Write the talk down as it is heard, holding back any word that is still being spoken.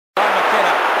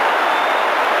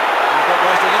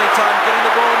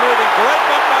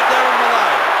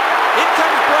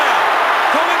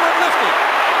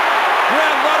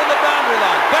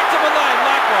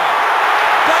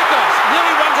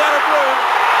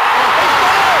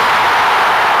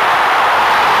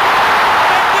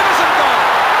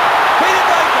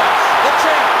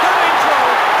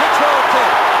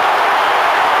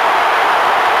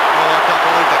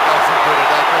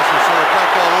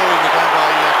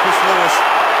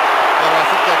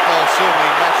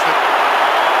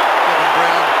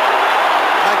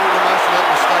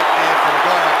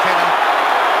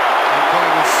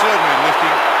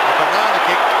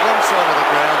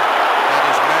ground. That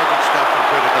is magic stuff from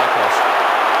Peter Daicos.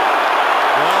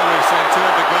 Well, we've seen two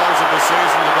of the goals of the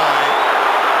season today.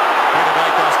 Peter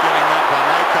Daicos getting that one.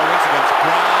 No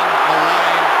coincidence.